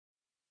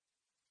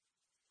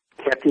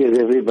Kathy, as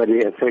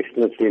everybody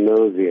affectionately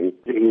knows him,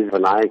 is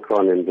an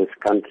icon in this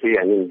country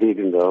and indeed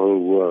in the whole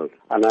world.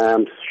 And I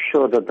am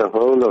sure that the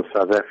whole of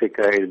South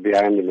Africa is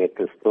behind him at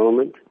this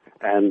moment.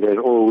 And they're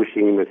all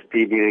wishing him a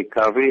speedy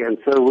recovery, and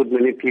so would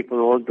many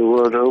people all the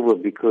world over,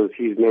 because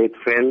he's made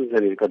friends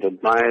and he's got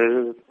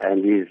admirers,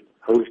 and he's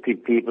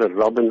hosted people at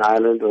Robben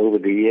Island over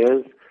the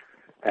years,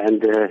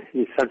 and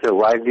he's such a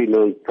widely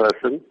known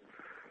person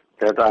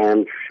that I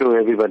am sure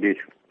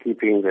everybody's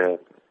keeping their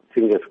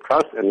fingers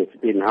crossed, and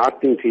it's been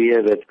heartening to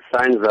hear that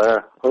signs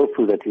are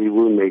hopeful that he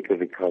will make a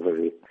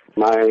recovery.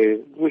 My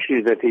wish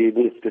is that he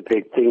needs to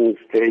take things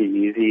very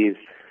easy.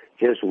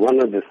 He's just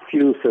one of the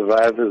few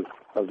survivors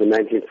of the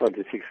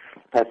 1946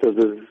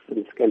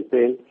 pacifist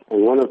campaign,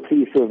 and one of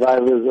 3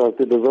 survivors of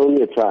the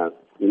Livonia trial.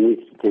 He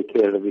needs to take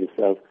care of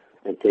himself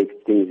and take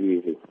things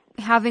easy.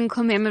 Having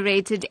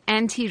commemorated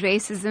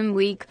Anti-Racism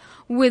Week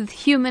with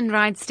Human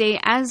Rights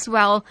Day as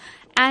well,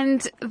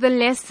 and the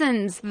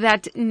lessons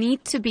that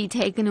need to be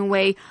taken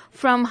away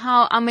from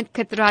how Ahmed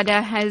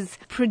Kathrada has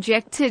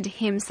projected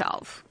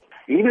himself.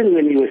 Even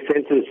when he was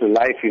sentenced to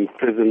life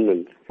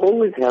imprisonment,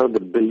 always held the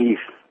belief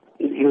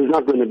he was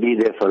not going to be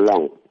there for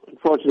long.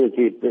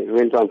 Unfortunately, it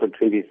went on for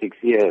 26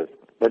 years.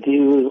 But he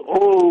was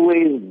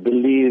always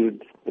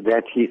believed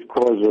that his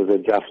cause was a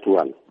just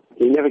one.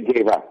 He never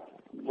gave up.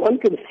 One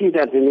can see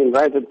that in him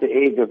right at the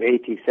age of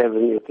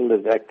 87, he's still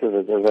as active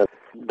as ever.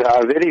 There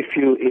are very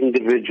few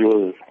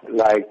individuals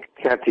like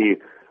Kathy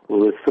who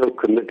was so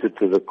committed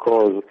to the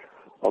cause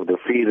of the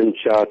Freedom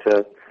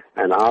Charter,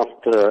 and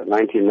after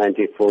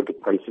 1994 to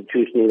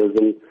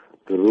constitutionalism,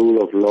 the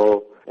rule of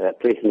law,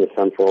 placing the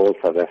sun for all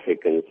South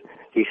Africans.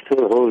 He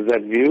still holds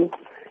that view.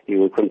 He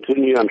will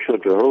continue, I'm sure,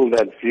 to hold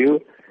that view.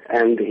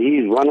 And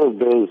he's one of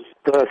those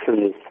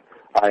persons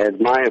I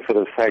admire for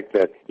the fact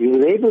that he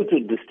was able to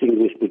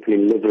distinguish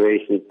between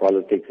liberation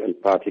politics and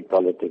party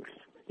politics.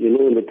 You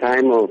know, in the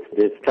time of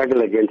the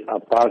struggle against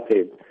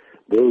apartheid,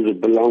 those who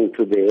belonged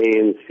to the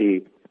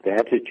ANC, the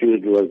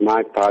attitude was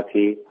my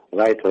party,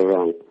 right or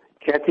wrong.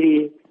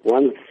 Kathy,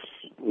 once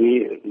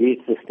we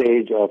reached the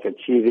stage of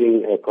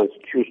achieving a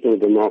constitutional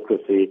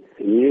democracy,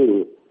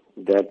 knew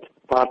that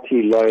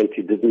party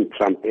loyalty didn't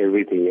trump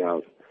everything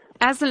else.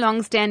 As a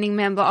long-standing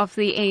member of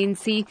the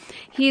ANC,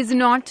 he has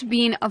not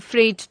been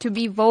afraid to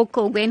be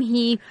vocal when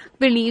he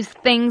believes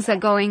things are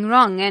going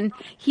wrong. And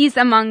he's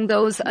among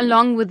those,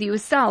 along with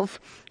yourself,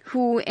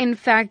 who in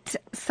fact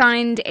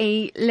signed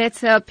a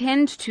letter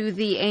penned to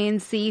the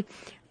ANC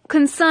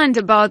concerned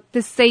about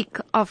the sake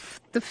of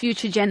the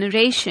future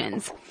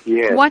generations.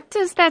 Yes. What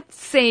does that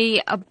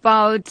say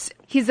about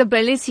his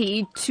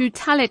ability to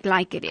tell it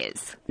like it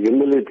is?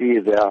 Humility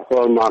is a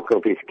hallmark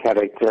of his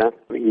character.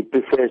 He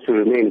prefers to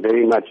remain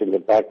very much in the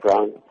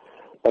background.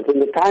 But when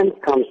the time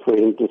comes for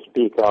him to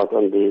speak out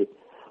on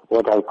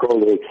what I'll call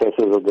the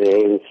excesses of the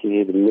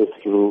ANC, the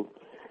misrule,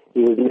 he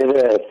was never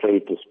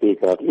afraid to speak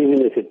out,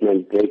 even if it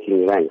meant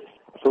breaking ranks.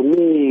 For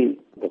me,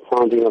 the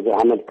founding of the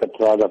Ahmed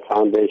Kathrada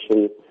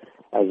Foundation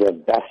as a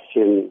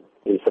bastion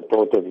in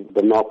support of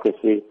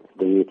democracy,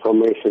 the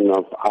formation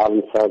of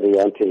ANSA, the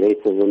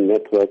Anti-Racism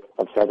Network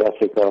of South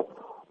Africa,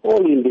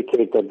 all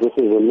indicate that this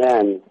is a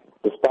man,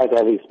 despite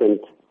having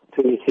spent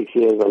 26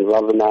 years on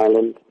Robben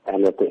Island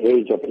and at the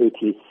age of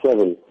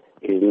 87,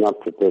 is not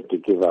prepared to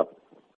give up.